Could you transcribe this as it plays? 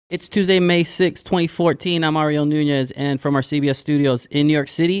It's Tuesday, May 6, 2014. I'm Ariel Nunez, and from our CBS studios in New York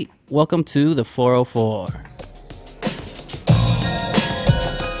City, welcome to the 404.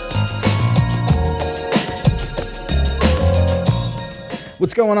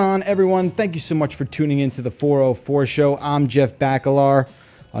 What's going on, everyone? Thank you so much for tuning into the 404 show. I'm Jeff Bacalar.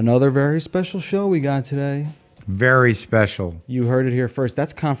 Another very special show we got today. Very special. You heard it here first.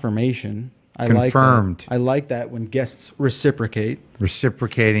 That's confirmation. Confirmed. I like that when guests reciprocate.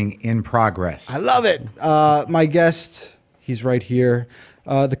 Reciprocating in progress. I love it. My guest, he's right here,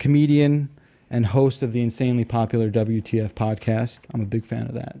 the comedian and host of the insanely popular WTF podcast. I'm a big fan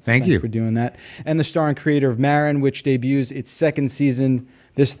of that. So Thanks for doing that. And the star and creator of Maron, which debuts its second season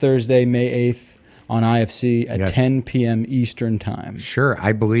this Thursday, May 8th on IFC at 10 p.m. Eastern Time. Sure,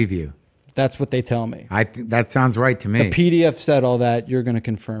 I believe you. That's what they tell me. That sounds right to me. The PDF said all that. You're going to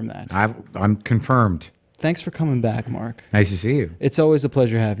confirm that. I'm confirmed. Thanks for coming back, Mark. Nice to see you. It's always a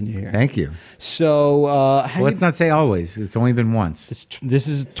pleasure having you here. Thank you. So, let's not say always. It's only been once. This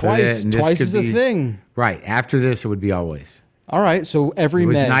is twice. Twice is a thing. Right. After this, it would be always. All right. So every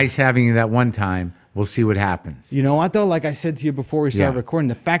May. It was nice having you that one time. We'll see what happens. You know what, though? Like I said to you before we started recording,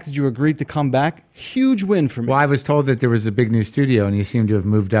 the fact that you agreed to come back, huge win for me. Well, I was told that there was a big new studio, and you seem to have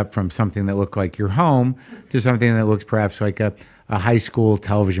moved up from something that looked like your home to something that looks perhaps like a high school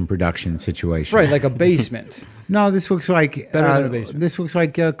television production situation. Right, like a basement. No, this looks like Better than a basement. This looks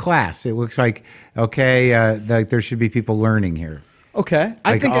like a class. It looks like like there should be people learning here. Okay.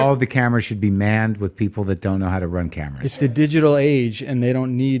 I think all the cameras should be manned with people that don't know how to run cameras. It's the digital age, and they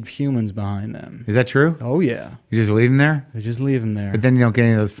don't need humans behind them. Is that true? Oh, yeah. You just leave them there? They just leave them there. But then you don't get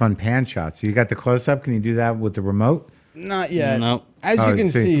any of those fun pan shots. So you got the close-up. Can you do that with the remote? Not yet. Nope. As you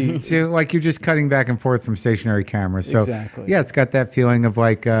can see. See, like you're just cutting back and forth from stationary cameras. So, exactly. Yeah, it's got that feeling of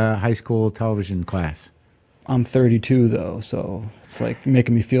like a high school television class. I'm 32, though, so it's like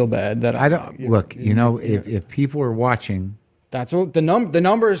making me feel bad. That I don't look. You know, if people are watching. That's what the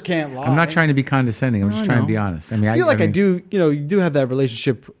numbers can't lie. I'm not trying to be condescending. I'm just trying to be honest. I feel like I do. You know, you do have that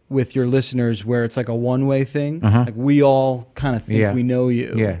relationship with your listeners where it's like a one-way thing. Like we all kind of think we know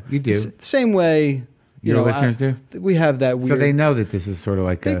you. Yeah, you do. Same way. Your listeners do. We have that weird. So they know that this is sort of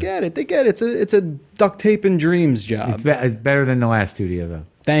like they get it. They get it. It's a duct tape and dreams job. It's better than the last studio though.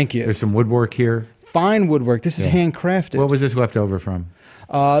 Thank you. There's some woodwork here. Fine woodwork. This is handcrafted. What was this left over from?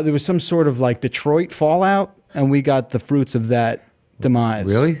 There was some sort of like Detroit fallout, and we got the fruits of that demise.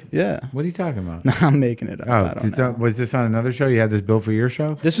 Really? Yeah. What are you talking about? No, I'm making it up. I don't know. Was this on another show? You had this built for your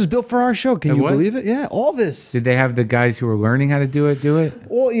show? This was built for our show. Can you believe it? Yeah, all this. Did they have the guys who were learning how to do it?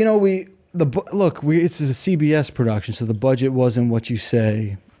 Well, you know, it's a CBS production, so the budget wasn't what you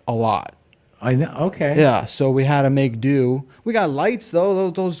say a lot. I know. Okay. Yeah, so we had to make do. We got lights though.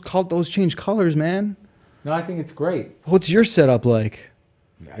 Those change colors, man. No, I think it's great. What's your setup like?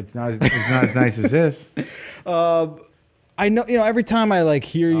 It's not as nice as this. I know, you know, every time I like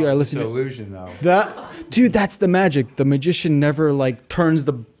hear you, I listen to illusion though. Dude, that's the magic. The magician never like turns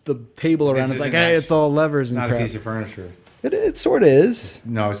the table around. It's like, hey, it's all levers and not crap. a piece of furniture. It sort of is.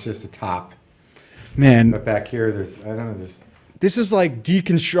 No, it's just a top. Man, But back here, there's. This is like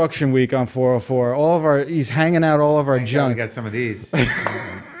deconstruction week on 404. He's hanging out all of our junk. We got some of these.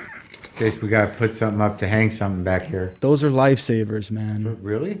 In case we got to put something up to hang something back here. Those are lifesavers, man.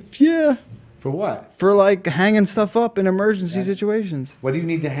 Really? Yeah. For what? For like hanging stuff up in emergency situations. What do you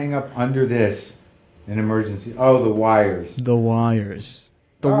need to hang up under this in emergency? Oh, the wires. The wires.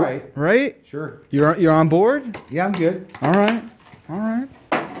 All right. Right? Sure. You're on board? Yeah, I'm good. All right.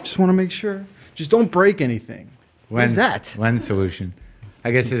 Just want to make sure. Just don't break anything. What is that? Lens solution.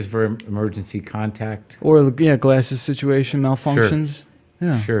 I guess it's for emergency contact. Or glasses situation malfunctions. Sure.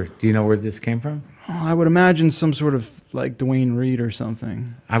 Yeah. Sure. Do you know where this came from? Oh, I would imagine some sort of like Dwayne Reed or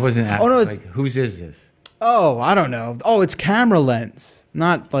something. I wasn't asking. Oh, no, like, whose is this? Oh, I don't know. Oh, it's camera lens,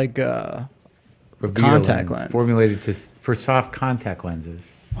 not like contact lens. Formulated for soft contact lenses.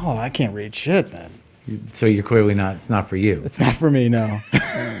 Oh, I can't read shit then. So you're clearly not. It's not for you. It's not for me, no.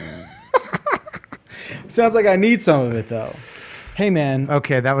 Sounds like I need some of it though. Hey, man.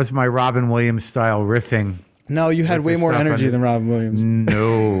 Okay, that was my Robin Williams style riffing. No, you had way more energy than Robin Williams.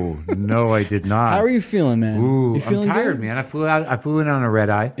 No, I did not. How are you feeling, man? Ooh, you feeling I'm tired, good? man. I flew in on a red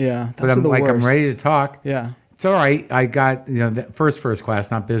eye. Yeah, but I'm I'm ready to talk. Yeah, it's all right. I got the first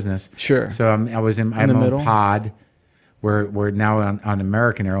class, not business. Sure. So I have my own pod. We're now on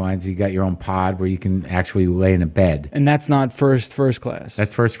American Airlines. You got your own pod where you can actually lay in a bed. And that's not first class.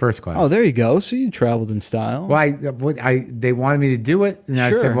 That's first class. Oh, there you go. So you traveled in style. Well, they wanted me to do it, and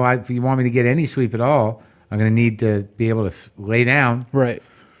I said, well, if you want me to get any sleep at all, I'm going to need to be able to lay down. Right.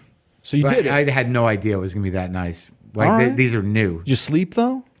 So you did it. I had no idea it was going to be that nice. Like these are new. Did you sleep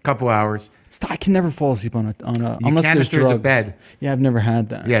though? Couple hours. I can never fall asleep on a You unless can there's if there's drugs. a bed. Yeah, I've never had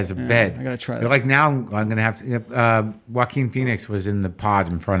that. Yeah, it's a bed. I gotta try But that. like now, I'm going to have to. Joaquin Phoenix was in the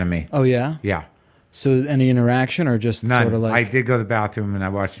pod in front of me. Oh yeah. Yeah. So any interaction or just None. sort of like I did go to the bathroom and I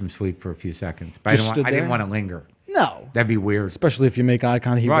watched him sleep for a few seconds, but Just I stood didn't there? want to linger. no, That'd be weird. especially if you make eye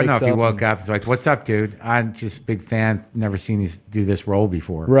contact. He Well, no, wakes if he up. woke up, it's like, "What's up, dude? I'm just a big fan. Never seen you do this role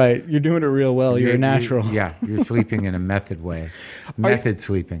before." Right, you're doing it real well. You're a natural. Yeah, you're sleeping in a method way. Method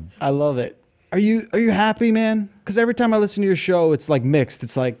sleeping. I love it. Are you happy, man? Because every time I listen to your show, it's like mixed.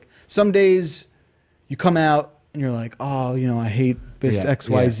 It's like some days you come out and you're like, oh, I hate this Yeah,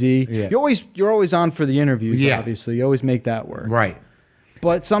 XYZ. yeah. You're always on for the interviews. Yeah. Obviously, you always make that work. Right.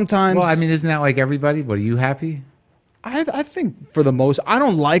 But sometimes, Well, I mean, isn't that like everybody? What, are you happy? I think for the most, I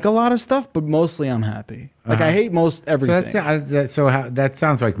don't like a lot of stuff, but mostly I'm happy. Like I hate most everything. That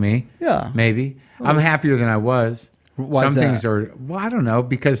sounds like me. Yeah. Maybe. I'm happier than I was. Why Some is that? things are, well, I don't know,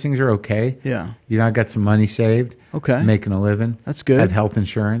 because things are okay. Yeah. I got some money saved. Okay. Making a living. That's good. I have health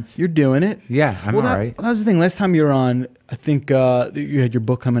insurance. You're doing it. Yeah, I'm all right. That was the thing. Last time you were on, I think you had your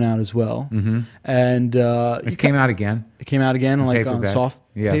book coming out as well. Mm-hmm. And It came out again. It came out again, like on Paperback. soft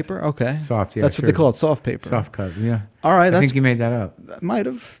Yeah. paper. Okay, Soft, yeah, That's what sure. they call it, soft paper. Soft cover, yeah. All right, I that's think you made that up. that might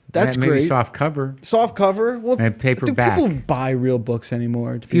have. That's Maybe great. soft cover. Soft cover. Well, And paperback. do people buy real books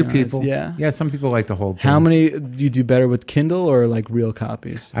anymore? To be Few honest? people. Yeah. Yeah, some people like to hold How things. many do you do better with Kindle or like real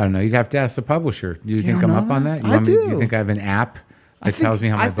copies? I don't know. You'd have to ask the publisher. Do you think don't I'm know up on that? that? I Do you do. think I have an app that tells me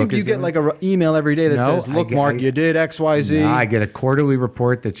how my I book think is you get doing? like a email every day that No, says, "Look, I get- Mark, you did X, Y, Z." No, I get a quarterly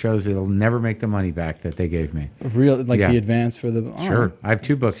report that shows it'll never make the money back that they gave me. Real, like Yeah. the advance for the. Oh, Sure. I have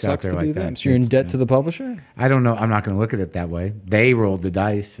 2 books out Sucks there to like be that. them. So you're in debt to the publisher. I don't know. I'm not going to look at it that way. They rolled the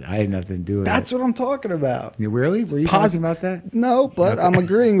dice. I had nothing to do with That's it. what I'm talking about. You really? Were you Posi- talking about that? No, but I'm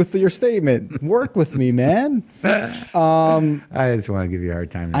agreeing with your statement. Work with me, man. I just want to give you a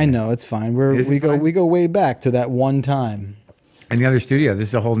hard time. I know it's fine. Is it fine? We go way back to that one time. In the other studio, this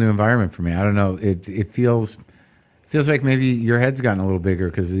is a whole new environment for me. I don't know. It feels like maybe your head's gotten a little bigger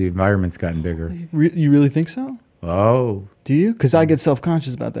because the environment's gotten bigger. You really think so? Oh, Do you? Because I get self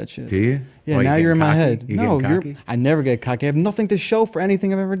conscious about that shit. do you? Yeah, Why, now you you're in getting my cocky? head. You No, getting cocky? I never get cocky. I have nothing to show for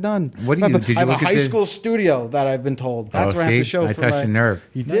anything I've ever done. What do you- did you I have a look at high the- school studio that I've been told. That's Oh, what I have to see? show I for touched my. a nerve.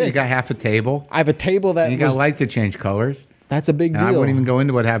 You No, did. You got half a table. I have a table that And you was. got lights that change colors. That's a big And deal. I wouldn't even go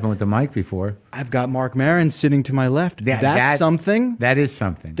into what happened with the mic before. I've got Marc Maron sitting to my left. That's something. That is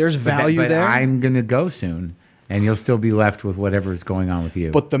something. There's value but there. I'm going to go soon, and you'll still be left with whatever's going on with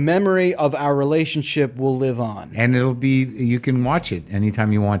you. But the memory of our relationship will live on. And you can watch it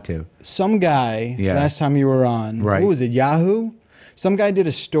anytime you want to. Some guy, Yeah. last time you were on, Right. what was it, Yahoo? Some guy did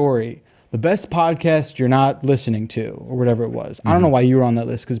a story. The best podcast you're not listening to, or whatever it was. I don't know why you were on that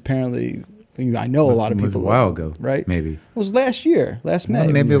list, because apparently I know a lot of It was people. a while ago, right? maybe. It was last year, last May.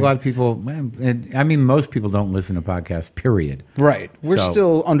 Well, maybe a lot of people, I mean, most people don't listen to podcasts, period. Right. We're So-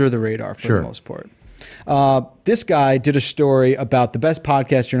 still under the radar for Sure. the most part. This guy did a story about the best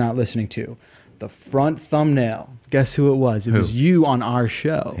podcast you're not listening to. The front thumbnail. Guess who it was? It was you on our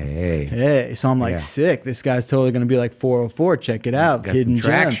show. Hey. Hey. So I'm like, Yeah. sick. This guy's totally going to be like 404. Check it out. Got Hidden some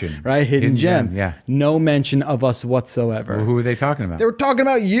traction. gem. Right? Hidden gem. Yeah. No mention of us whatsoever. Well, who were they talking about? They were talking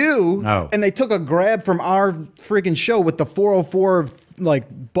about you, Oh. and they took a grab from our freaking show with the 404 like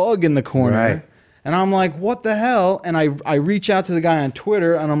bug in the corner. Right. And I'm like, what the hell? And I reach out to the guy on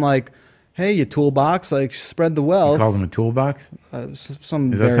Twitter, and I'm like, hey, you toolbox, like spread the wealth. You called them a toolbox?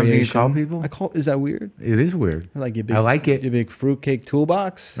 Some Is that something you variation. call people? Is that weird? It is weird. Like you big, I like it. You big fruitcake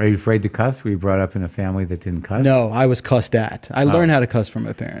toolbox. Are you afraid to cuss? Were you brought up in a family that didn't cuss? No, I was cussed at. I learned how to cuss from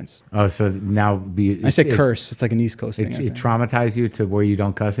my parents. Oh, so now I say curse. It's like an East Coast thing. I It think. traumatized you to where you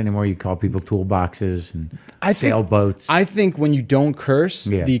don't cuss anymore. You call people toolboxes and I think- sailboats. I think when you don't curse,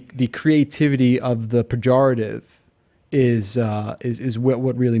 Yeah. the creativity of the pejorative is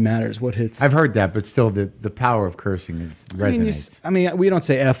what really matters. What hits. I've heard that, but still, the power of cursing resonates. I mean, we don't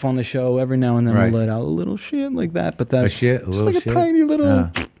say F on the show. Every now and then Right. we'll let out a little shit like that, but that's shit, a just little like shit? a tiny little,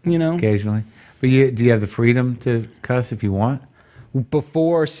 Occasionally, but do you have the freedom to cuss if you want?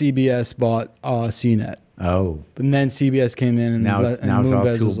 Before CBS bought CNET, Oh, and then CBS came in and now and it's all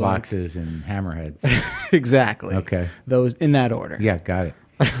Moonves was like, toolboxes and hammerheads. exactly. Okay. Those in that order. Yeah, got it.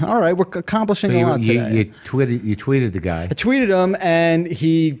 All right, we're accomplishing So a lot today. you tweeted the guy. I tweeted him, and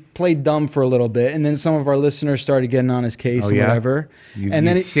he played dumb for a little bit, and then some of our listeners started getting on his case and whatever. And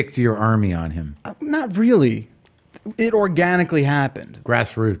then sicked your army on him. Not really. It organically happened.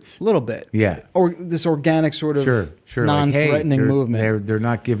 Grassroots. A little bit. Yeah. Or this organic sort of Sure. non-threatening Like, hey, movement. They're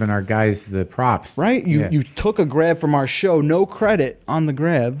not giving our guys the props. Right? You took a grab from our show, no credit on the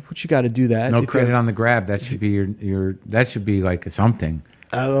grab, which you got to do that. No credit on the grab. That should be your that should be like something.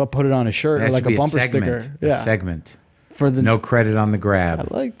 I'll put it on a shirt or That like should be a bumper segment, sticker. A segment. For the No credit on the grab.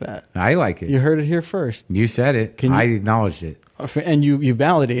 I like that. I like it. You heard it here first. You said it. I acknowledged it. And you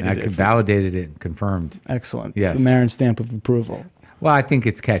validated And I it. validated it and confirmed. Excellent. Yes. The Maron stamp of approval. Well, I think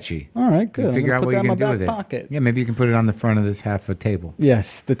it's catchy. All right, good. You figure I'm out gonna what put you that can in do my with back pocket. it. Yeah, maybe you can put it on the front of this half a table.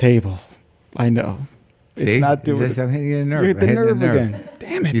 Yes, the table. I know. See? It's not doing I'm hitting a nerve. You're the Hitting a nerve again.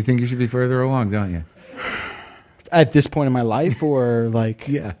 Damn it. You think you should be further along, don't you? At this point in my life or like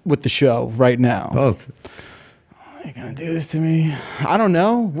Yeah. with the show right now? Both. Are you going to do this to me? I don't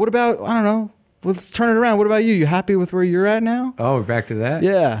know. What about, I don't know. Let's turn it around. What about you? You happy with where you're at now? Oh, we're back to that?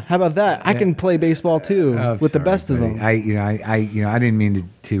 Yeah. How about that? I can play baseball too Oh, with the sorry, best of buddy. them. I didn't mean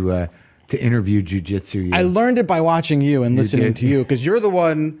to interview jujitsu. I learned it by watching you and listening did? to you because you're the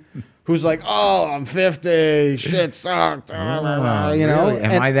one who's like, oh, I'm 50, shit sucked, you know. Really?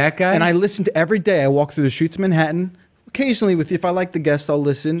 Am I that guy? And I listen to every day. I walk through the streets of Manhattan. Occasionally, if I like the guest, I'll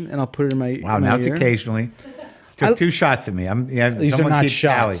listen and I'll put it in my Wow, in my now it's ear. occasionally. Took 2 shots at me. These are not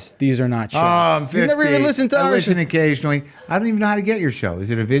shots. These are not Oh, shots. I'm 50. You never even listened to I our listen show. occasionally. I don't even know how to get your show.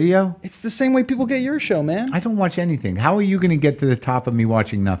 Is it a video? It's the same way people get your show, man. I don't watch anything. How are you going to get to the top of me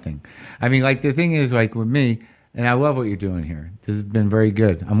watching nothing? I mean, like the thing is, like with me, and I love what you're doing here. This has been very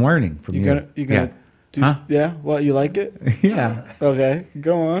good. I'm learning from you. You're gonna do? Huh? Yeah. Well, you like it? Yeah. Okay.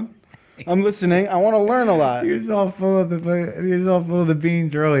 Go on. I'm listening. I want to learn a lot. He was all full of the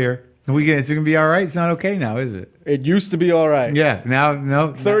beans earlier. It's going to be all right. It's not okay now, is it? It used to be all right. Yeah. Now,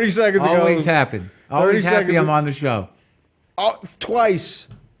 no. 30 seconds ago. Always happen. Always happy I'm on the show. Oh, twice.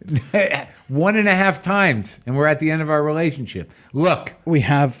 1.5 times, and we're at the end of our relationship. Look,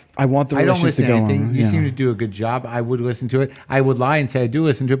 I want the I don't relationship listen to to go anything. on. You Yeah. seem to do a good job. I would listen to it. I would lie and say I do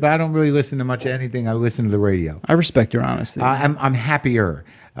listen to it, but I don't really listen to much of anything. I listen to the radio. I respect your honesty. I'm happier.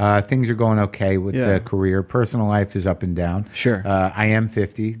 Things are going okay with Yeah. the career. Personal life is up and down. Sure. I am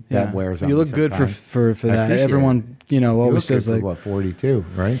 50. That Yeah. wears on You me look good sometimes. for I that. appreciate Everyone, it. always You look good says for, like, what, 42,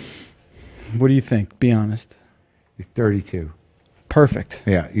 right? what do you think? Be honest. You're 32. Perfect.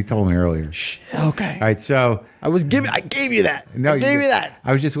 Yeah, you told me earlier. Okay. All right, so I gave you that. no, I gave you that.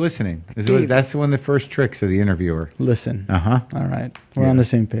 I was just listening. Gave That's one of the first tricks of the interviewer. Listen. Uh-huh. All right. We're on the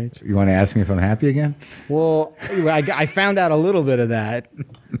same page. You want to ask me if I'm happy again? Well, I found out a little bit of that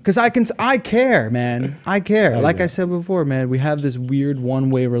because I care, man. I care. Like I said before, man, we have this weird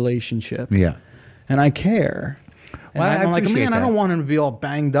one-way relationship. Yeah. And I care. And Well, I I'm like, appreciate man, I that. don't want him to be all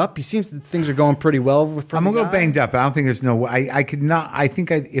banged up. He seems that things are going pretty well with. I'm a little banged up. I don't think there's no way. I could not. I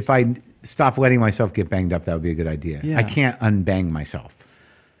think if I stop letting myself get banged up, that would be a good idea. Yeah. I can't unbang myself.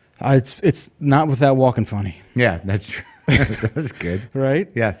 It's not without walking funny, Yeah, that's true. That was good. right?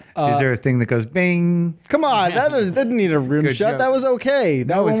 Yeah. Is there a thing that goes bing? Come on, that didn't need a rim Good shot. joke. That was okay.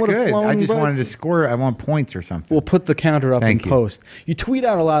 That one was would have good. flown. I just but wanted to score. I want points or something. We'll put the counter up Thank in you. post. You tweet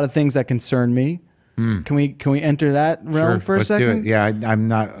out a lot of things that concern me. Can we enter that realm for a Let's second? do it. Yeah, I'm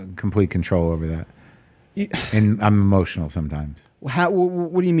not in complete control over that. And I'm emotional sometimes.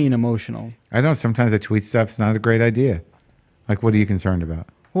 What do you mean emotional? I know sometimes I tweet stuff. It's not a great idea. Like, what are you concerned about?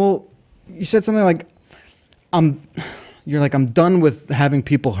 Well, you said something like, You're like, I'm done with having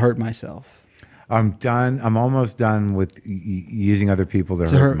people hurt myself. I'm done. I'm almost done with using other people to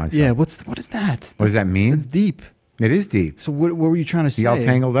hurt myself. Yeah. What is that? What does that mean? It's deep. It is deep. So what were you trying to say? You all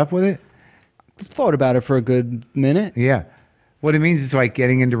tangled up with it? Thought about it for a good minute. Yeah. What it means is like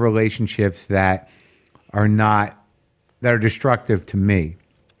getting into relationships that are destructive to me.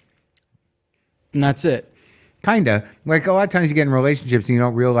 And that's it. Kinda. Like a lot of times you get in relationships and you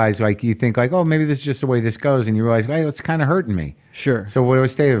don't realize, like you think like, oh, maybe this is just the way this goes, and you realize, hey, it's kind of hurting me. Sure. So what do I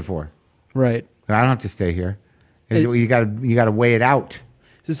stay here for? Right. I don't have to stay here. You gotta weigh it out.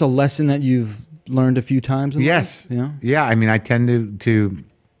 Is this a lesson that you've learned a few times in Yes. life? Yeah. Yeah. I mean, I tend to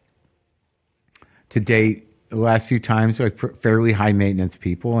date the last few times like fairly high maintenance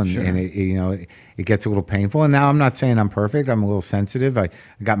people, and, Sure. and it gets a little painful. And now I'm not saying I'm perfect. I'm a little sensitive. I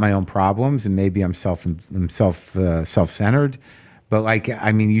got my own problems, and maybe I'm self-centered. But like,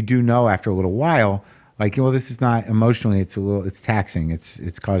 I mean, you do know after a little while, like, well, this is not emotionally. It's taxing.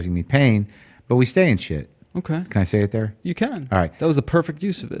 It's causing me pain. But we stay in shit. Okay. Can I say it there? You can. All right. That was the perfect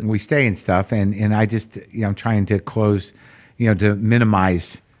use of it. We stay in stuff, and I just, I'm trying to close, to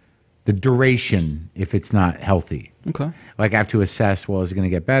minimize the duration if it's not healthy. Okay. Like I have to assess, well, is it going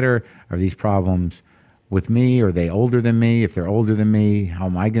to get better? Are these problems with me? Are they older than me? If they're older than me, how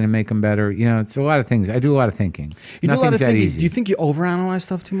am I going to make them better? It's a lot of things. I do a lot of thinking. You do a lot of Nothing's that thinking. easy. Do you think you overanalyze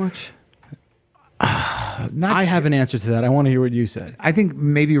stuff too much? Not I have an answer to that. I want to hear what you said. I think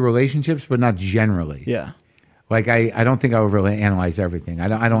maybe relationships, but not generally. Yeah. Like I don't think I overanalyze everything. I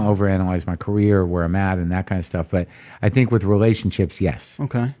don't overanalyze my career, where I'm at, and that kind of stuff. But I think with relationships, yes.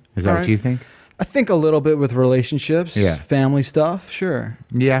 Okay. Is that All what right. you think? I think a little bit with relationships, Yeah. family stuff, sure.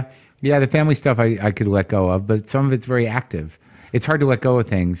 Yeah. The family stuff I could let go of, but some of it's very active. It's hard to let go of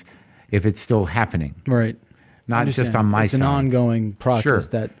things if it's still happening. Right. Not just Understand. on my it's side. an ongoing process Sure.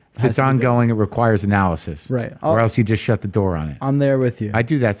 that If has it's to be done. ongoing, it requires analysis. Right. Or else you just shut the door on it. I'm there with you. I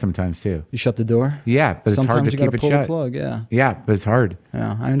do that sometimes too. You shut the door? Yeah, but Sometimes it's hard to you keep gotta it pull shut. the plug, yeah. Yeah, but it's hard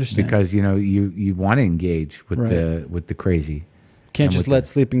Yeah, I understand. because you want to engage with Right. the crazy. Can't and just with let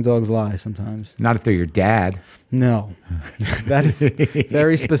sleeping dogs lie sometimes. Not if they're your dad. No, that is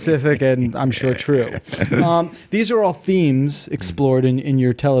very specific and I'm sure true. These are all themes explored in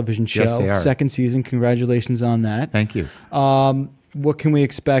your television show. Yes, they are. Second season. Congratulations on that. Thank you. What can we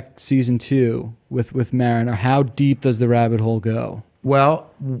expect season 2 with Maron? Or how deep does the rabbit hole go? Well,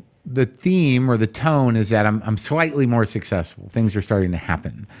 the theme or the tone is that I'm slightly more successful. Things are starting to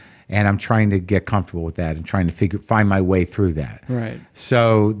happen, and I'm trying to get comfortable with that and trying to find my way through that. Right.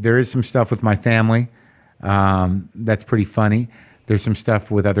 So there is some stuff with my family that's pretty funny. There's some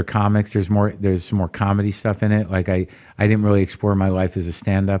stuff with other comics. There's some more comedy stuff in it. Like I didn't really explore my life as a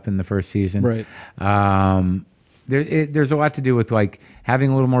stand-up in the first season. Right. There's a lot to do with like having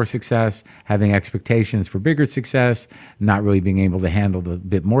a little more success, having expectations for bigger success, not really being able to handle the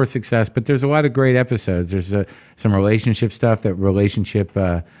bit more success. But there's a lot of great episodes. There's some relationship stuff. That relationship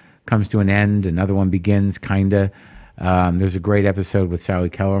comes to an end, another one begins, kinda. There's a great episode with Sally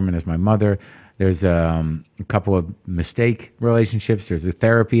Kellerman as my mother. There's a couple of mistake relationships. There's a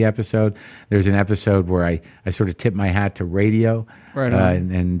therapy episode. There's an episode where I sort of tip my hat to radio. Right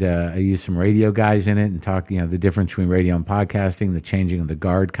on. And I use some radio guys in it and talk, the difference between radio and podcasting, the changing of the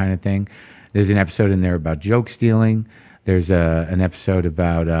guard kind of thing. There's an episode in there about joke stealing. There's an episode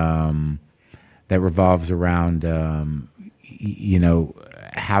about that revolves around,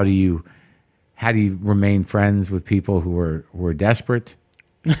 how do you remain friends with people who are desperate.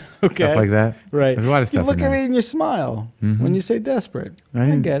 Okay. Stuff like that. Right. There's a lot of stuff You look in at there. me and you smile when you say desperate. I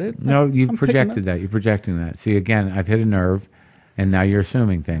didn't- get it. No, you I'm projected picking that. You're projecting that. See, again, I've hit a nerve, and now you're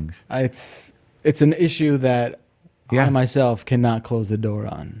assuming things. up. It's an issue that Yeah. I myself cannot close the door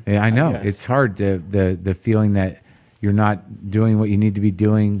on. Yeah, I know. guess. It's hard, the feeling that you're not doing what you need to be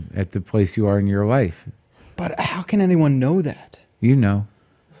doing at the place you are in your life. But how can anyone know that? You know.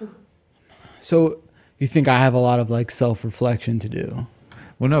 So you think I have a lot of like self-reflection to do?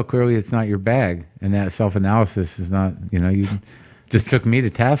 Well, no, clearly it's not your bag, and that self-analysis is not, you just took me to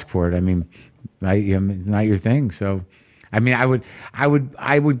task for it. I mean, it's not your thing. So, I mean,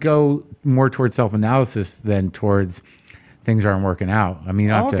 I would go more towards self-analysis than towards things aren't working out. I mean,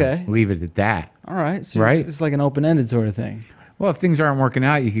 you don't have Okay. to leave it at that. All right. So Right. it's like an open-ended sort of thing. Well, if things aren't working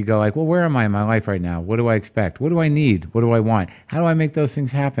out, you could go like, well, where am I in my life right now? What do I expect? What do I need? What do I want? How do I make those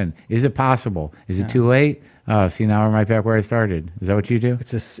things happen? Is it possible? Is it too late? Oh, see, now I'm right back where I started. Is that what you do?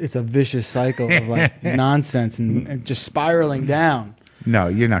 It's a vicious cycle of like nonsense and just spiraling down. No,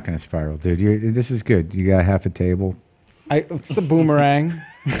 you're not going to spiral, dude. This is good. You got half a table. It's a boomerang.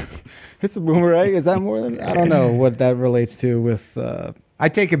 It's a boomerang. Is that more than? I don't know what that relates to with. I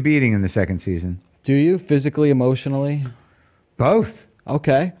take a beating in the second season. Do you physically, emotionally? Both.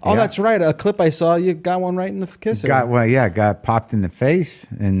 Okay. Oh, Yeah. that's right. A clip I saw, you got one right in the kisser. Got popped in the face,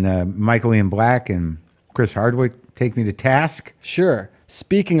 and Michael Ian Black and Chris Hardwick take me to task. Sure.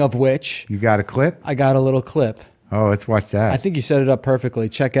 Speaking of which, You got a clip? I got a little clip. Oh, let's watch that. I think you set it up perfectly.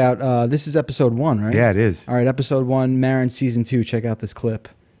 Check out. This is episode 1, right? Yeah, it is. All right, episode 1, Maron season 2. Check out this clip.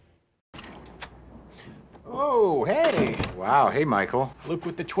 Oh, hey! Wow. Hey, Michael. Look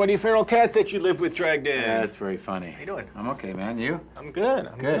with the 20 feral cats that you live with dragged in. That's very funny. How you doing? I'm okay, man. You? I'm good.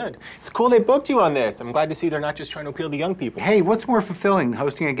 I'm Good. good. It's cool they booked you on this. I'm glad to see they're not just trying to appeal to young people. Hey, what's more fulfilling,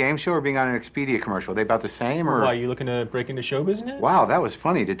 hosting a game show or being on an Expedia commercial? Are they about the same, or? Why, you looking to break into show business? Wow, that was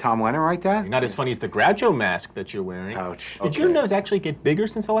funny. Did Tom Lennon write that? You're not as funny as the Groucho mask that you're wearing. Ouch. Did your Okay. nose actually get bigger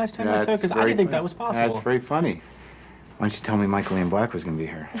since the last time I saw it? That's Because I very didn't think funny. that was possible. That's very funny. Why don't you tell me Michael Ian Black was going to be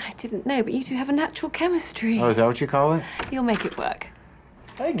here? I didn't know, but you two have a natural chemistry. Oh, is that what you call it? You'll make it work.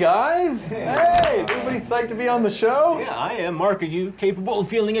 Hey guys! Hey, is everybody psyched to be on the show? Yeah, I am. Mark, are you capable of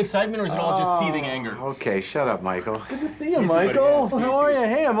feeling excitement, or is it all just seething anger? Okay, shut up, Michael. Good to see you, You too, buddy. Michael. Yeah, it's How you are too. you?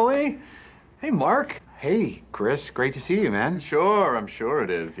 Hey, Emily. Hey, Mark. Hey, Chris. Great to see you, man. Sure, I'm sure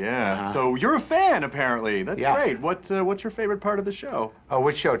it is. Yeah. So you're a fan, apparently. That's Yeah. great. What's your favorite part of the show? Oh,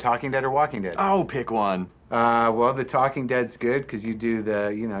 which show? Talking Dead or Walking Dead? Oh, pick one. Well, the Talking Dead's good because you do the,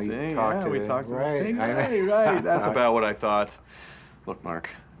 you Thing, talk yeah, to we the... talked to right. the thing. I know. Right. That's about what I thought. Look, Mark,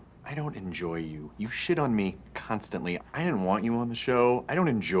 I I don't enjoy you. You shit on me constantly. I didn't want you on the show. I don't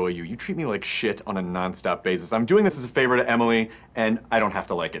enjoy you. You treat me like shit on a nonstop basis. I'm doing this as a favor to Emily, and I don't have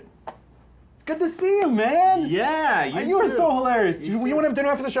to like it. It's good to see you, man. Yeah, You are so hilarious. You want to have dinner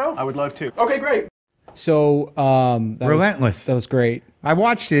after the show? I would love to. Okay, great. So that Relentless. That was great. I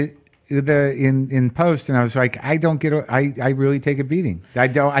watched it in post, and I was like, I don't get. I really take a beating. I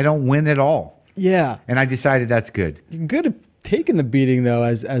don't win at all. Yeah. And I decided that's good. You're good at taking the beating though,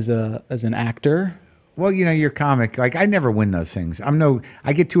 as an actor. Well, you know, you're comic. Like, I never win those things.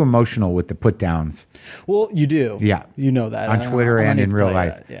 I get too emotional with the put downs. Well, you do. Yeah. You know that. On Twitter I don't and need in to real tell you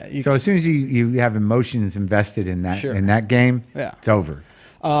life. that. Yeah. So as soon as you have emotions invested in that game, Yeah. it's over.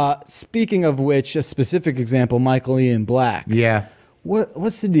 Speaking of which, a specific example, Michael Ian Black. Yeah.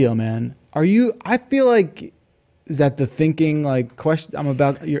 What's the deal, man? I feel like, is that the thinking, like, question I'm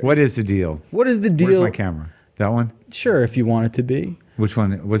about? What is the deal? What is the deal? Where's my camera? That one? Sure, if you want it to be. Which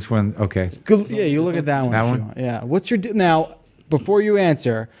one? Which one? Okay. Good, yeah, you look at that one. That if you one? want. Yeah. What's your now? Before you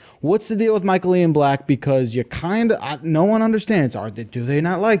answer, what's the deal with Michael Ian Black? Because you no one understands. Do they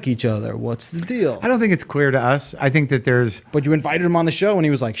not like each other? What's the deal? I don't think it's clear to us. I think that there's. But you invited him on the show, and he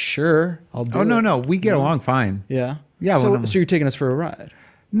was like, "Sure, I'll do it." Oh no, we get along fine. Yeah. Yeah, So, well, so you're taking us for a ride.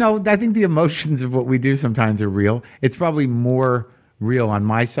 No, I think the emotions of what we do sometimes are real. It's probably more real on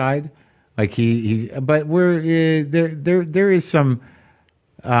my side. Like but there is some.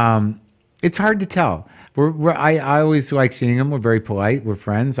 It's hard to tell. I always like seeing him. We're very polite. We're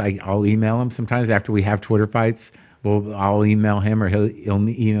friends. I'll email him sometimes after we have Twitter fights. I'll email him or he'll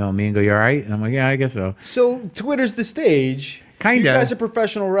email me and go, "You all right?" And I'm like, "Yeah, I guess so." So Twitter's the stage. Kinda. You guys are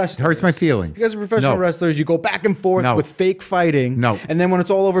professional wrestlers. It hurts my feelings. You guys are professional No. wrestlers. You go back and forth No. with fake fighting. No. And then when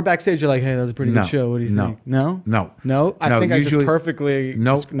it's all over backstage, you're like, "Hey, that was a pretty No. good show. What do you No. think?" No. No. No. I think usually- I could perfectly.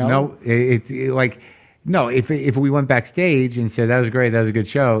 No. just- No. No. If we went backstage and said that was great, that was a good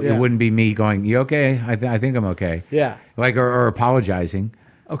show, Yeah. it wouldn't be me going, "You okay?" I think I'm okay. Yeah. Like or apologizing.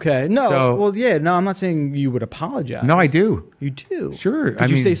 Okay. No. So- well, yeah. No, I'm not saying you would apologize. No, I do. You do. Sure. Did I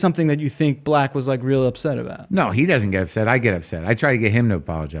you mean- say something that you think Black was like real upset about? No, he doesn't get upset. I get upset. I try to get him to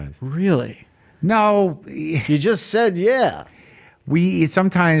apologize. Really? No, You just said yeah. we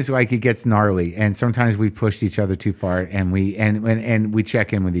sometimes like it gets gnarly, and sometimes we've pushed each other too far, and we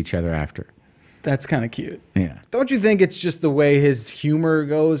check in with each other after. That's kind of cute. Yeah. Don't you think it's just the way his humor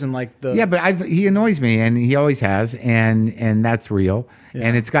goes and like the Yeah, but he annoys me, and he always has, and that's real. Yeah.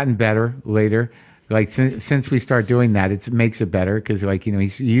 And it's gotten better later. Like since we start doing that, it makes it better because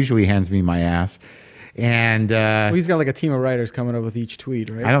he usually hands me my ass, and Well, he's got like a team of writers coming up with each tweet,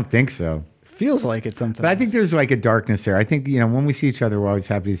 right? I don't think so. Feels like it sometimes. But I think there's like a darkness there. I think when we see each other, we're always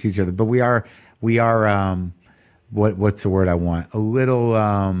happy to see each other. But we are what's the word I want? A little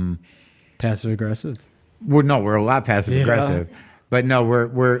passive aggressive. we're a lot passive aggressive. But no,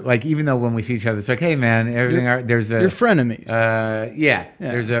 we're like, even though when we see each other, it's like, "Hey man, everything." There's a You're frenemies. yeah.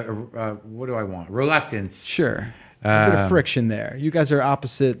 There's a what do I want? Reluctance. Sure. There's a bit of friction there. You guys are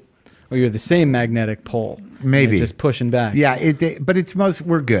opposite, or you're the same magnetic pole. Maybe. You're just pushing back. Yeah, but it's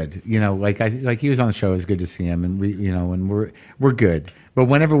we're good. Like he was on the show. It was good to see him, and and we're good. But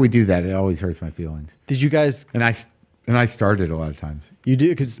whenever we do that, it always hurts my feelings. Did you guys? And I started a lot of times. You do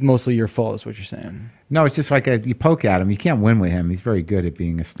because it's mostly your fault, is what you're saying. No, it's just like you poke at him. You can't win with him. He's very good at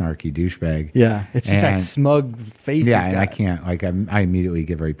being a snarky douchebag. Yeah, it's just that And- smug face. Yeah, he's and got. I can't. Like I immediately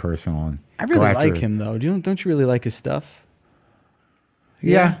get very personal. And I really go after- like him though. Don't you really like his stuff?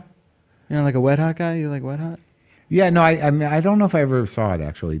 Yeah. You're not like a Wet Hot guy. You like Wet Hot? Yeah, no, I mean, I don't know if I ever saw it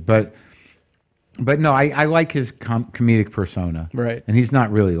actually, but no, I like his comedic persona, Right. And he's not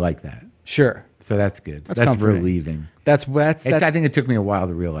really like that, Sure. so that's good. That's That's comforting. relieving. That's I think it took me a while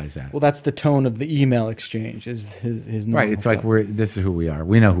to realize that. well. That's the tone of the email exchange. Is his normal Right? It's like stuff. this is who we are.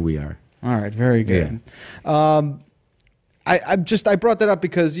 We know who we are. All right, very good. I brought that up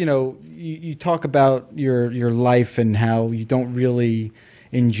because you talk about your life and how you don't really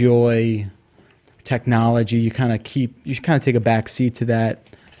enjoy technology. You kind of take a back seat to that.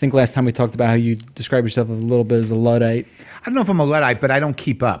 I think last time we talked about how you describe yourself a little bit as a Luddite. I don't know if I'm a Luddite, but I don't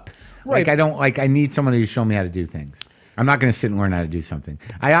keep up. Right. Like I need somebody to show me how to do things. I'm not going to sit and learn how to do something.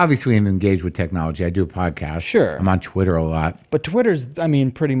 I obviously am engaged with technology. I do a podcast. Sure. I'm on Twitter a lot. But Twitter's,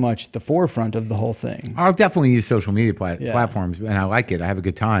 pretty much the forefront of the whole thing. I'll definitely use social media Yeah. platforms, and I like it. I have a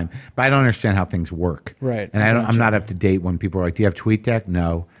good time, but I don't understand how things work. Right. And I I'm not up to date when people are like, "Do you have TweetDeck?"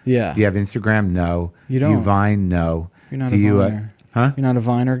 No. Yeah. Do you have Instagram? No. You Do you don't. Vine? No. You're not Do a you, Viner. huh? You're not a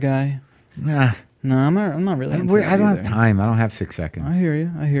Viner guy? Nah. No, I'm not really into that I don't either. have time. I don't have 6 seconds. I hear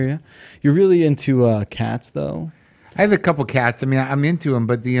you. You're really into cats, though? I have a couple cats. I mean, I'm into them,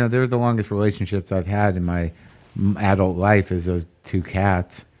 but they're the longest relationships I've had in my adult life is those 2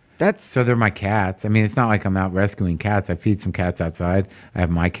 cats. That's So they're my cats. I mean, it's not like I'm out rescuing cats. I feed some cats outside. I have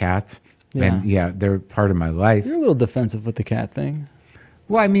my cats. And yeah, they're part of my life. you're a little defensive with the cat thing.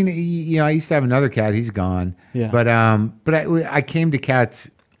 Well, I mean, I used to have another cat. He's gone. Yeah. But I came to cats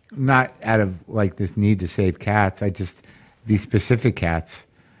not out of like this need to save cats. These specific cats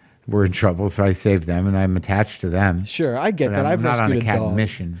were in trouble, so I saved them, and I'm attached to them. Sure, I get But that. I'm I've not on rescued a cat dog.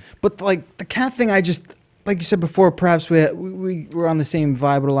 mission. But like the cat thing, I just like you said before. Perhaps we were on the same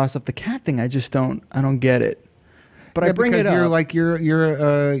vibe with a lot of stuff. The cat thing, I don't get it. But I bring it up. You're like you're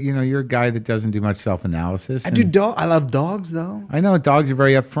a guy that doesn't do much self-analysis. I do dog. I love dogs though. I know dogs are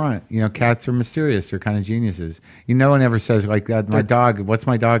very upfront. Cats are mysterious. They're kind of geniuses. No one ever says like that. My dog. What's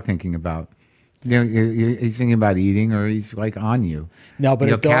my dog thinking about? He's thinking about eating, or he's like on you. No,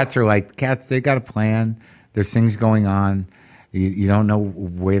 but cats are like cats. They got a plan. There's things going on. You don't know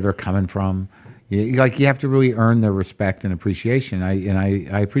where they're coming from. You have to really earn their respect and appreciation.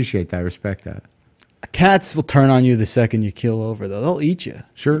 I appreciate that. I respect that. Cats will turn on you the second you keel over, though. They'll eat you.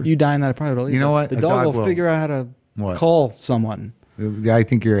 Sure. You die in that apartment, they'll eat You know what? The A dog dog will will. figure out how to What? call someone. I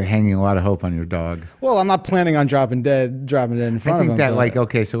think you're hanging a lot of hope on your dog. Well, I'm not planning on dropping dead in front I of think him. that, but- like,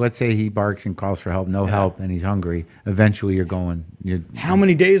 okay, so let's say he barks and calls for help, no help, and he's hungry. Eventually, you're how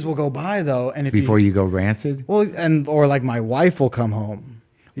many days will go by though? And if before you go rancid. well, or like my wife will come home.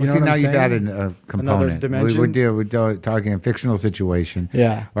 You know See, what now I'm you've saying? added a component. dimension? We're talking a fictional situation.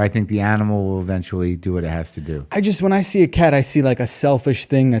 Yeah. Where I think the animal will eventually do what it has to do. When I see a cat, I see like a selfish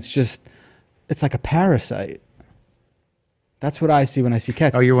thing that's just, it's like a parasite. That's what I see when I see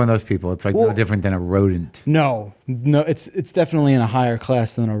cats. Oh, you're one of those people. It's like no Well- different than a rodent. No, it's definitely in a higher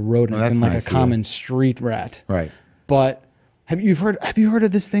class than a rodent, Well, that's than like nice a of you. common street rat. Right. But have you heard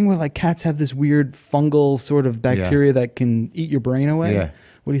of this thing where like cats have this weird fungal sort of bacteria that can eat your brain away? Yeah.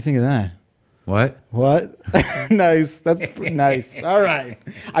 What do you think of that? What? What? Nice. That's nice. All right.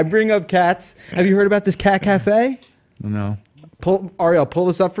 I bring up cats. Have you heard about this cat cafe? No. Ariel, pull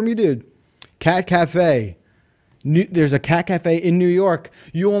this up for me, dude. Cat cafe. There's a cat cafe in New York.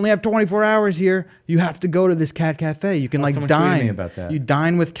 You only have 24 hours here. You have to go to this cat cafe. You can like someone tweeted dine. me about that. You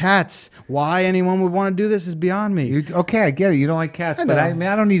dine with cats. Why anyone would want to do this is beyond me. Okay, I get it. You don't like cats, I but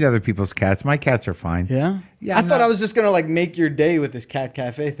know. I don't need other people's cats. My cats are fine. Yeah? Yeah, I I'm thought not- I was just gonna like make your day with this cat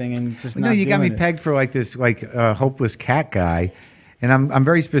cafe thing, and it's just No, not you got me doing it. pegged for like this hopeless cat guy. And I'm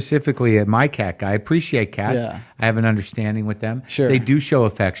very specifically at my cat guy. I appreciate cats. Yeah. I have an understanding with them. Sure. They do show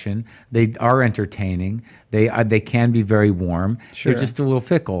affection. They are entertaining. They can be very warm. Sure. They're just a little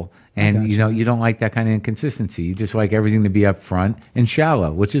fickle. And gotcha. you don't like that kind of inconsistency. You just like everything to be up front and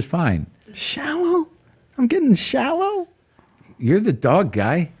shallow, which is fine. Shallow? I'm getting shallow? You're the dog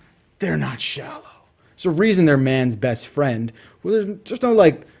guy. They're not shallow. It's the reason they're man's best friend. Well, there's no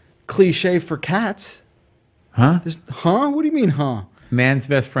like cliche for cats. Huh? Huh? What do you mean, huh? Man's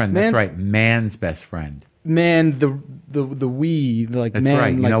best friend. Man's- That's right. Man's best friend. Man, the we, like That's man.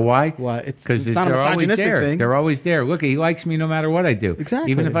 right. You like, know why? Why? It's Because not a they're always misogynistic there. thing. They're always there. Look, he likes me no matter what I do.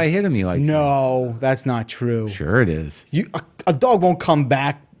 Exactly. Even if I hit him, he likes me. No, that's not true. Sure it is. A dog won't come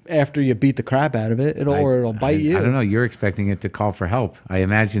back after you beat the crap out of it. It'll bite you. I don't know. You're expecting it to call for help. I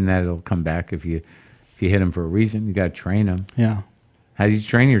imagine that it'll come back if you hit him for a reason. You got to train him. Yeah. How do you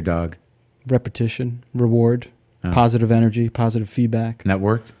train your dog? Repetition, reward, positive energy, positive feedback. And that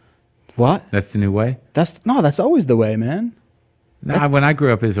worked? What? That's the new way? That's always the way, man. No, when I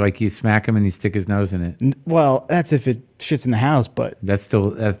grew up, it's like you smack him and you stick his nose in it. Well, that's if it shits in the house, but That's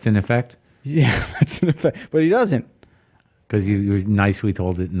in effect? yeah, that's an effect. But he doesn't. Because you nicely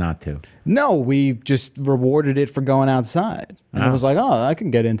told it not to. No, we just rewarded it for going outside. And it Oh. was like, oh, I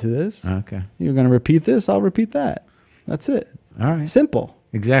can get into this. Okay. You're going to repeat this? I'll repeat that. That's it. All right. Simple.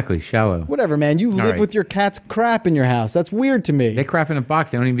 Exactly. Shallow. Whatever, man. You live right. with your cat's crap in your house. That's weird to me. They crap in a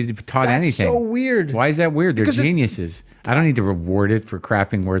box. They don't even be taught That's anything. so weird. Why is that weird? They're Because geniuses. I don't need to reward it for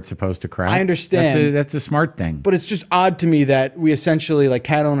crapping where it's supposed to crap. I understand. That's a smart thing. But it's just odd to me that we essentially, like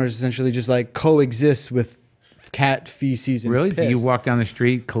cat owners, essentially just like coexist with cat feces and Really? piss. Do you walk down the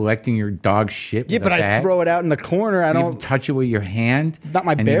street collecting your dog's shit? Yeah, with but a I bag? throw it out in the corner. I You don't. touch it with your hand. Not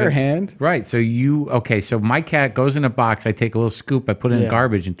my and bare you go- hand. Right. So so my cat goes in a box. I take a little scoop. I put it in Yeah.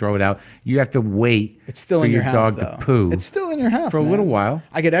 garbage and throw it out. You have to wait. It's still for in your your house, dog though. to poo. It's still in your house for a man. little while.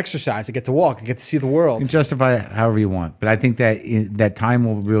 I get exercise. I get to walk. I get to see the world. You can justify it however you want, but I think that that time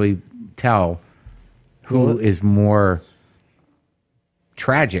will really tell who is more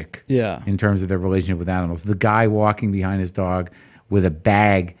tragic. Yeah. In terms of their relationship with animals, the guy walking behind his dog with a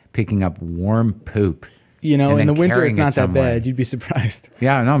bag picking up warm poop You know, And in the then winter, carrying it's it not that somewhere. bad. You'd be surprised.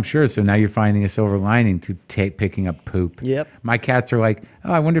 Yeah, no, I'm sure. So now you're finding a silver lining to picking up poop. Yep. My cats are like,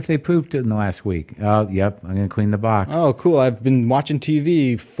 oh, I wonder if they pooped in the last week. Oh, yep, I'm going to clean the box. Oh, cool. I've been watching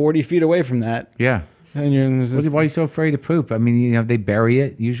TV 40 feet away from that. Yeah. And you're Why are you so afraid of poop? I mean, you know, they bury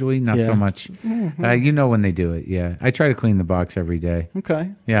it usually, not Yeah. so much. You know when they do it, yeah. I try to clean the box every day.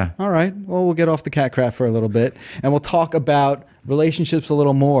 okay. Yeah. All right. Well, we'll get off the cat crap for a little bit, and we'll talk about relationships a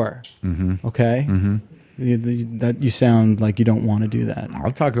little more. Mm-hmm. Okay. Mm-hmm. You sound like you don't want to do that.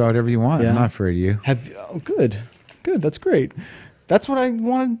 I'll talk about whatever you want. Yeah. I'm not afraid of you. Good. That's great. That's what I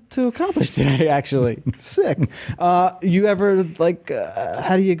wanted to accomplish today. Actually, sick. You ever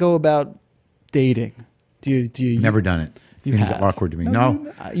how do you go about dating? Do you Never done it. You Seems have. awkward to me.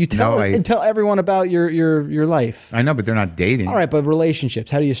 No. You tell tell everyone about your life. I know, but they're not dating. All right, but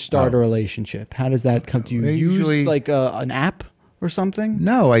relationships. How do you start a relationship? How does that come? Do you Usually- use like an app or something?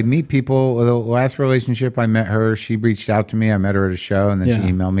 No, I meet people. The last relationship, I met her. She reached out to me. I met her at a show, and then Yeah.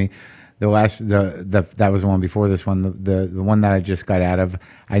 she emailed me. That was the one before this one. The one that I just got out of.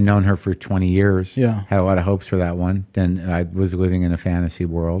 I'd known her for 20 years. Yeah. Had a lot of hopes for that one. Then I was living in a fantasy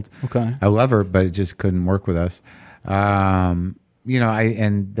world. Okay. I love her, but it just couldn't work with us. You know,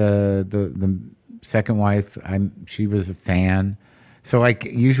 the second wife, she was a fan. So like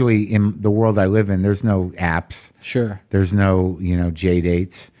usually in the world I live in, there's no apps. Sure. There's no, J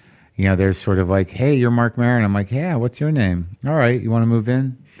dates. You know, there's sort of like, hey, you're Marc Maron. I'm like, yeah, what's your name? All right, you want to move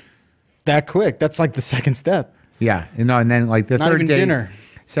in? That quick? That's like the second step. Yeah, and then like the Not third even date, dinner.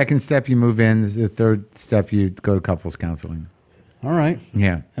 second step you move in. The third step you go to couples counseling. All right.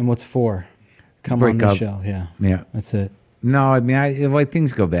 Yeah, And what's for? Come Break on the up. show. Yeah. yeah. That's it. No, I mean, like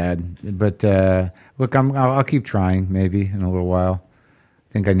things go bad, but look, I'll keep trying. Maybe in a little while.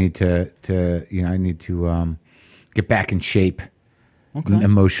 I think I need to get back in shape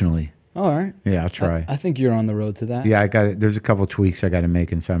emotionally. All right. Yeah, I'll try. I think you're on the road to that. Yeah, I got it. There's a couple of tweaks I got to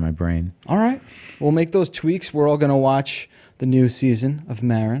make inside my brain. All right. We'll make those tweaks. We're all going to watch the new season of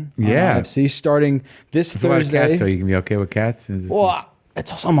Maron on Yeah. IFC starting this There's a lot of Thursday. cats, so you can be okay with cats. Well,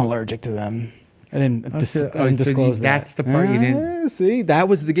 it's also, I'm allergic to them. I didn't, so disclose that. that's the part you didn't- See, that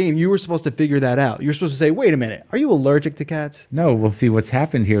was the game. You were supposed to figure that out. You were supposed to say, wait a minute, are you allergic to cats? No, well, see, what's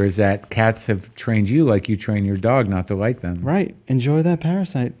happened here is that cats have trained you like you train your dog not to like them. Right. Enjoy that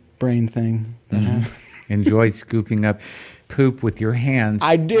parasite brain thing. Enjoy scooping up poop with your hands.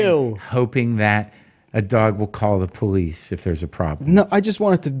 I do. Hoping that a dog will call the police if there's a problem. No, I just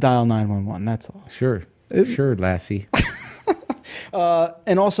wanted to dial 911. That's all. Sure. Sure, lassie.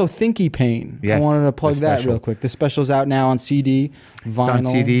 And also Thinky Pain. Yes, I wanted to plug the that special. real quick. The special's out now on CD, vinyl. It's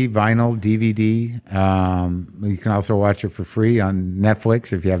on CD, vinyl, DVD. You can also watch it for free on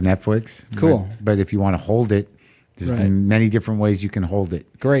Netflix if you have Netflix. Cool. But if you want to hold it, there's Right. many different ways you can hold it.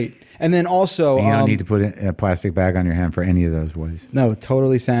 Great. And then also, You don't need to put a plastic bag on your hand for any of those ways. no,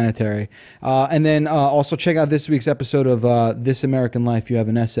 totally sanitary. And then also check out this week's episode of This American Life. You have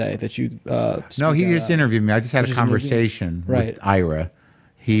an essay that you. No, he just interviewed me. I just had a just interviewed? conversation Right. with Ira.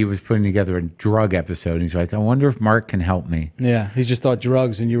 He was putting together a drug episode. And he's like, I wonder if Mark can help me. Yeah, he just thought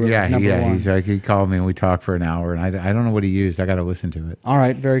drugs, and you were Yeah, like number one. He's like, he called me and we talked for an hour, and I don't know what he used. I got to listen to it. All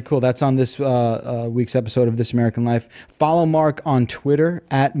right, very cool. That's on this week's episode of This American Life. Follow Mark on Twitter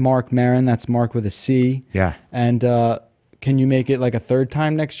at Marc Maron. That's Mark with a C. Yeah. And can you make it like a third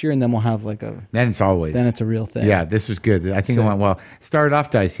time next year, and then we'll have like a. Then it's always. Then it's a real thing. Yeah, this was good. I think it So- went well. Started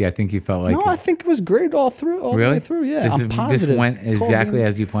off dicey. I think you felt like. No, I think it was great all the really way through. Yeah, I'm positive. This went It's called exactly being-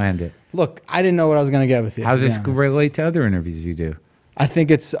 as you planned it. Look, I didn't know what I was going to get with you. How does to be this honest. relate to other interviews you do? I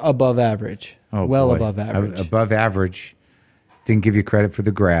think it's above average. Oh, well boy. above average. Above average. Didn't give you credit for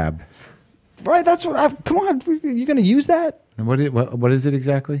the grab. Right, that's what I. Come on, you're going to use that? And what is it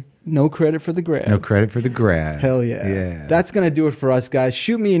exactly? No credit for the grab. No credit for the grab. Hell yeah. Yeah. That's going to do it for us, guys.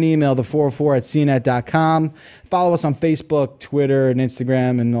 Shoot me an email, the404@cnet.com. Follow us on Facebook, Twitter, and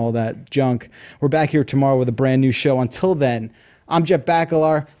Instagram, and all that junk. We're back here tomorrow with a brand new show. Until then, I'm Jeff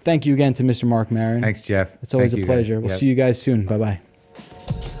Bacalar. Thank you again to Mr. Marc Maron. Thanks, Jeff. It's always Thank a you, guys. pleasure. We'll Yep. see you guys soon. Bye-bye.